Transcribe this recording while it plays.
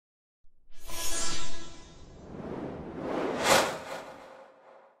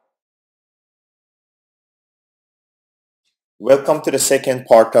Welcome to the second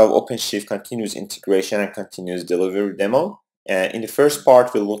part of OpenShift continuous integration and continuous delivery demo. In the first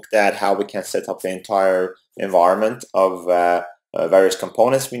part, we looked at how we can set up the entire environment of various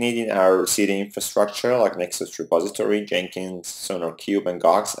components we need in our CD infrastructure, like Nexus repository, Jenkins, SonarQube, and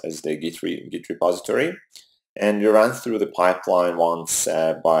Gogs as the Git repository. And we ran through the pipeline once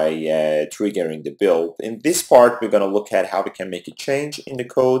by triggering the build. In this part, we're going to look at how we can make a change in the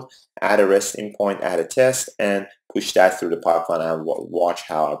code, add a REST endpoint, add a test, and push that through the pipeline and watch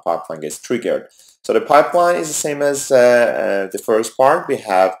how our pipeline gets triggered. So the pipeline is the same as the first part. We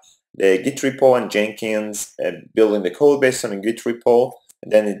have the Git repo and Jenkins building the code based on a Git repo.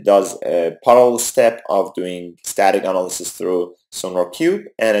 And then it does a parallel step of doing static analysis through SonarQube,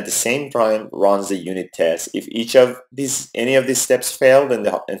 and at the same time runs the unit test. If any of these steps fail, then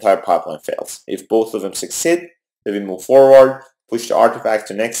the entire pipeline fails. If both of them succeed, then we move forward, push the artifact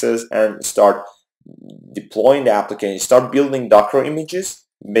to Nexus, and start deploying the application. Start building Docker images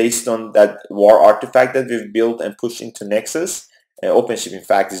based on that war artifact that we've built and pushed into Nexus. OpenShift, in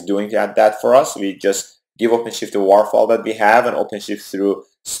fact, is doing that for us. We just give OpenShift a WAR file that we have, and OpenShift through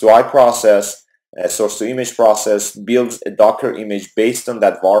STOI process, source to image process, builds a Docker image based on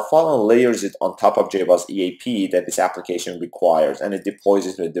that WAR file and layers it on top of JBoss EAP that this application requires, and it deploys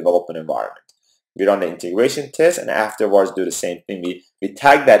it to the development environment. We run the integration test, and afterwards do the same thing. We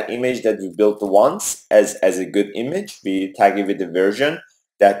tag that image that we built once as a good image. We tag it with the version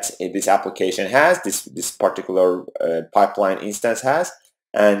that this application has, this particular pipeline instance has,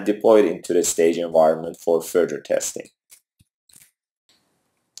 and deploy it into the stage environment for further testing.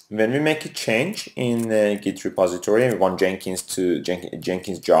 When we make a change in the Git repository and we want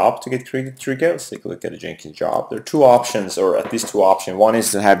Jenkins job to get triggered, let's take a look at the Jenkins job. There are two options, or at least two options. One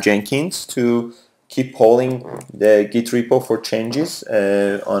is to have Jenkins to keep polling the Git repo for changes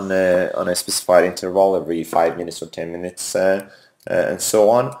on a specified interval every 5 minutes or 10 minutes and so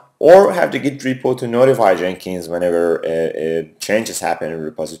on. Or have the Git repo to notify Jenkins whenever changes happen in the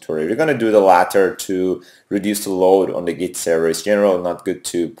repository. We're going to do the latter to reduce the load on the Git server. It's generally not good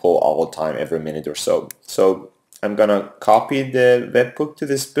to pull all the time every minute or so. So I'm going to copy the webhook to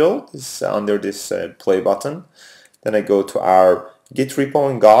this build. It's under this play button. Then I go to our Git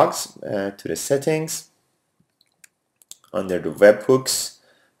repo in Gogs, to the settings. Under the webhooks,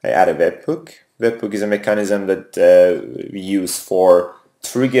 I add a webhook. Webhook is a mechanism that we use for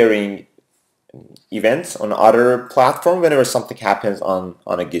triggering events on other platform whenever something happens on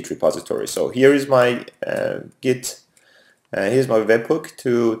a Git repository. So here is my here's my webhook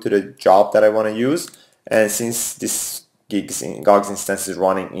to the job that I want to use, and since this Gogs instance is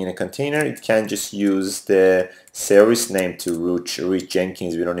running in a container, it can just use the service name to reach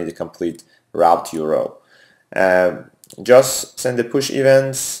Jenkins. We don't need a complete route URL. Just send the push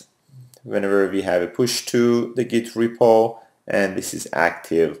events whenever we have a push to the Git repo, and this is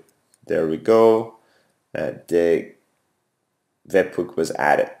active. There we go. The webhook was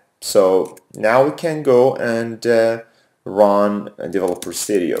added. So now we can go and run Developer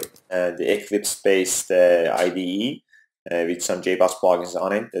Studio, the Eclipse-based IDE with some JBoss plugins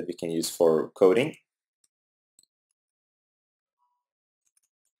on it that we can use for coding.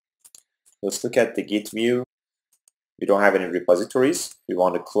 Let's look at the Git view. We don't have any repositories. We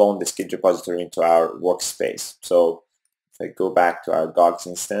want to clone this Git repository into our workspace. So if I go back to our Gogs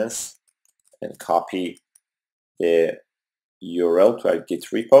instance and copy the URL to our Git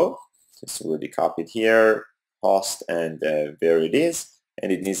repo, it's already copied here, host, and where it is,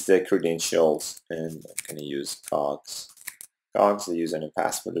 and it needs the credentials, and I'm going to use Gogs, the username and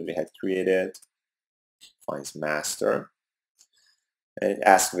password that we had created, finds master, and it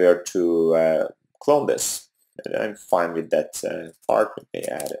asks where to clone this. And I'm fine with that part. We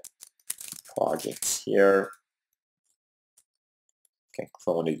add projects here. Can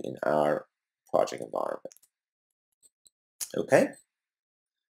clone it in our project environment. Okay,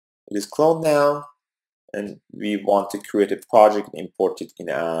 it is cloned now, and we want to create a project and import it in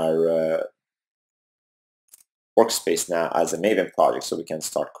our workspace now as a Maven project, so we can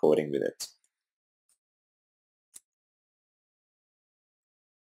start coding with it.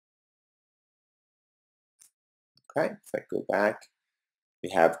 Okay, if I go back, we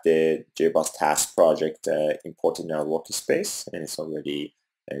have the JBoss task project imported in our workspace, and it's already,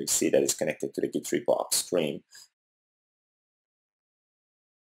 you see that it's connected to the Git repo upstream.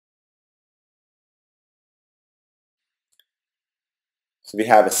 So we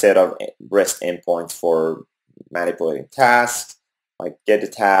have a set of REST endpoints for manipulating tasks, like get the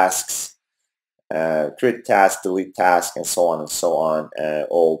tasks, create tasks, delete tasks, and so on,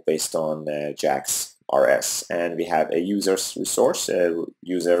 all based on JAX RS. And we have a users resource, a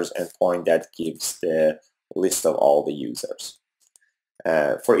users endpoint that gives the list of all the users.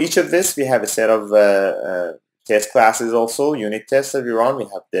 For each of this, we have a set of test classes also, unit tests that we run. We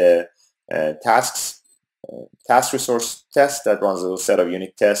have the task resource test that runs a set of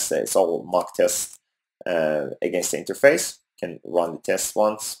unit tests. It's all mock tests against the interface. You can run the test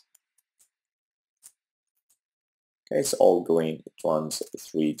once. Okay, it's all green. It runs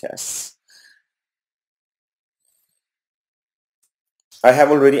 3 tests. I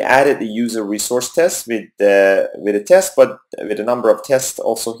have already added the user resource test with a test, but with a number of tests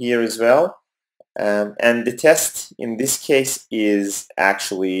also here as well. And the test in this case is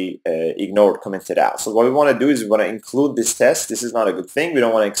actually ignored, commented out. So what we want to do is we want to include this test. This is not a good thing. We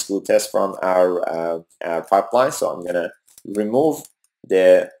don't want to exclude tests from our pipeline. So I'm going to remove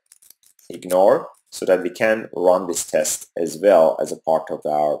the ignore so that we can run this test as well as a part of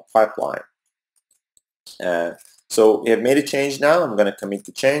our pipeline. So we have made a change now. I'm going to commit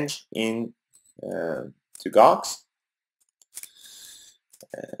the change in to Gox.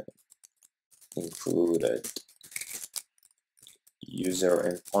 Included user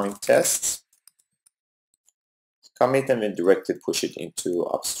endpoint tests. Commit and then directly push it into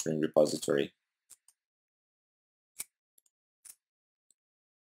upstream repository.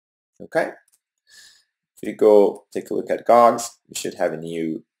 Okay. If you go take a look at Gogs, we should have a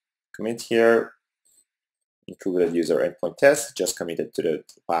new commit here. Included user endpoint test, just committed to the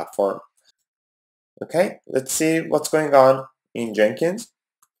platform. Okay, let's see what's going on in Jenkins.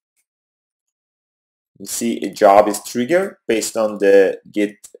 You see a job is triggered based on the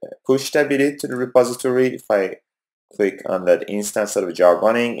git push that we did to the repository. If I click on that instance of a job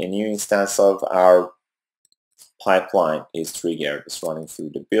running, a new instance of our pipeline is triggered. It's running through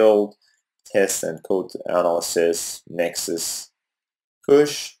the build, test and code analysis, nexus,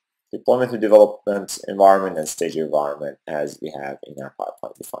 push, deployment to development environment, and stage environment as we have in our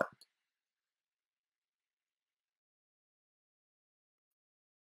pipeline defined.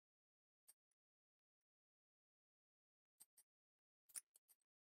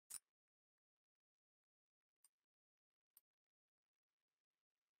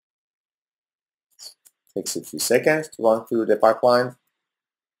 Takes a few seconds to run through the pipeline.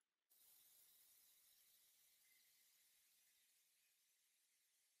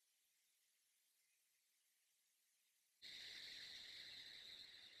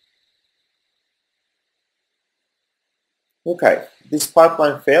 Okay, this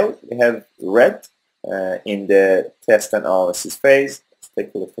pipeline failed. We have red in the test and analysis phase. Let's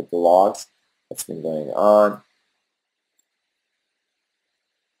take a look at the logs. What's been going on?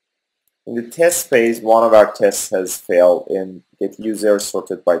 In the test phase, one of our tests has failed in get user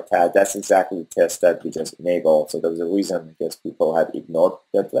sorted by tag. That's exactly the test that we just enabled. So there was a reason because people had ignored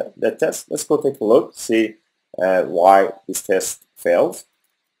that test. Let's go take a look, see why this test failed.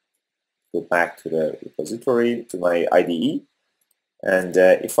 Go back to the repository, to my IDE. And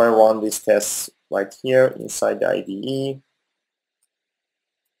if I run this test right here inside the IDE,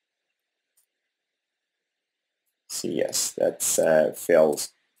 see, yes, that fails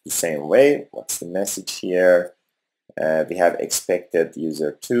the same way. What's the message here? We have expected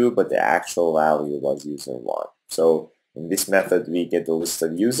user 2, but the actual value was user 1. So in this method, we get the list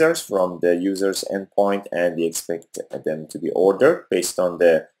of users from the user's endpoint, and we expect them to be ordered based on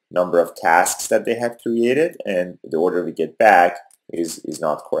the number of tasks that they have created, and the order we get back is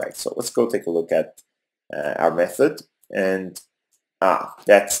not correct. So let's go take a look at our method, and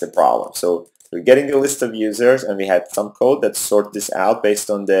that's the problem. So we're getting a list of users, and we had some code that sort this out based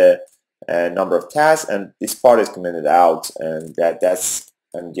on the number of tasks, and this part is commented out, and that's,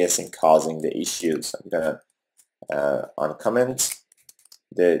 I'm guessing, causing the issues. I'm gonna uncomment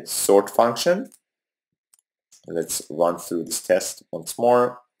the sort function. Let's run through this test once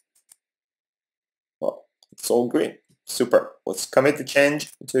more. Well, it's all green. Super. Let's commit the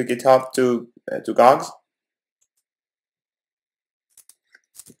change to GitHub to Gogs.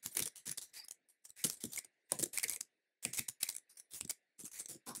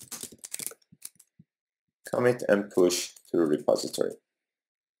 Commit and push to the repository.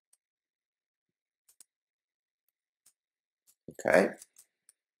 Okay.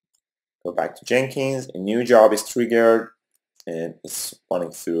 Go back to Jenkins. A new job is triggered, and it's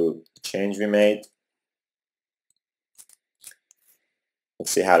running through the change we made.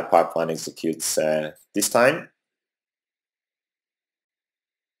 Let's see how the pipeline executes this time.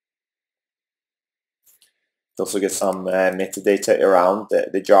 Also get some metadata around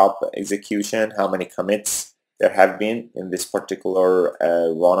the job execution, how many commits there have been in this particular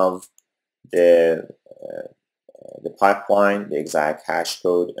run of the pipeline, the exact hash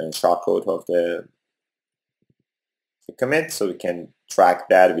code and shortcode of the commit, so we can track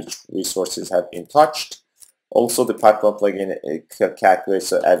that, which resources have been touched. Also, the pipeline plugin calculates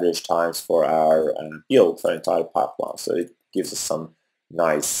the average times for our build for entire pipeline. So it gives us some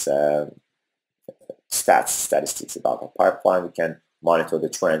nice statistics about the pipeline. We can monitor the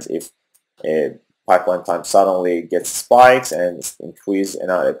trends. If a pipeline time suddenly gets spikes and increase in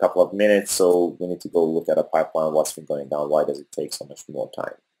a couple of minutes, so we need to go look at a pipeline, what's been going down, why does it take so much more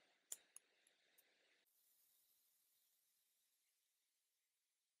time.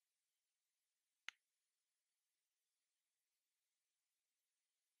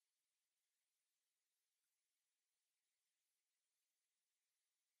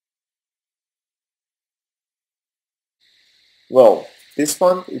 Well, this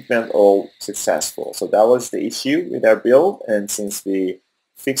one, it went all successful. So that was the issue with our build, and since we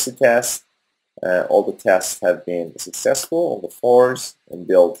fixed the test, all the tests have been successful, all the fours, and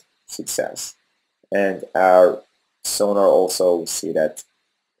build success. And our sonar also see that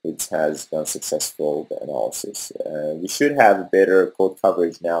it has done successful analysis. We should have better code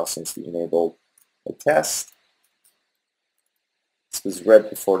coverage now since we enabled a test. This was red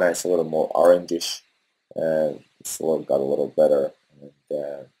before, now it's a little more orangish. It's got a little better. And,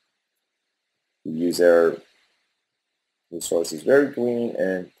 the user resource is very green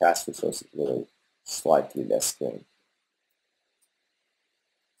and task resource is a little slightly less green.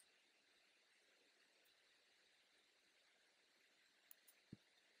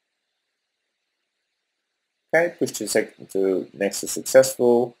 Okay, push to next is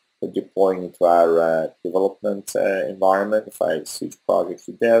successful. We're deploying into our development environment. If I switch project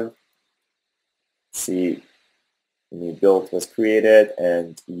to dev, see a new build was created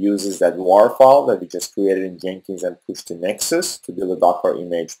and uses that WAR file that we just created in Jenkins and pushed to Nexus to build a Docker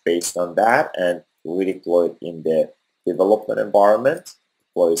image based on that and redeploy it in the development environment.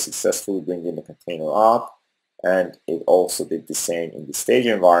 Deploy successfully, bring in the container up, and it also did the same in the stage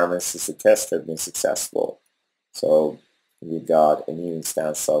environment since the tests have been successful. So we got a new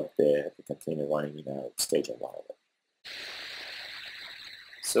instance of the container running in our stage environment.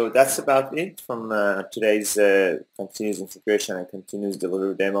 So that's about it from today's continuous integration and continuous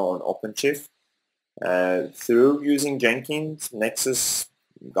delivery demo on OpenShift. Through using Jenkins, Nexus,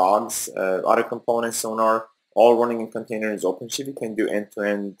 Gogs, other components, Sonar, all running in containers OpenShift, you can do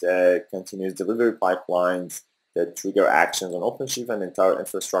end-to-end continuous delivery pipelines that trigger actions on OpenShift, and the entire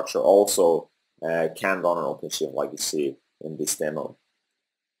infrastructure also can run on OpenShift like you see in this demo.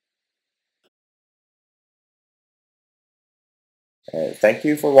 Thank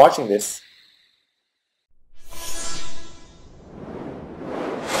you for watching this.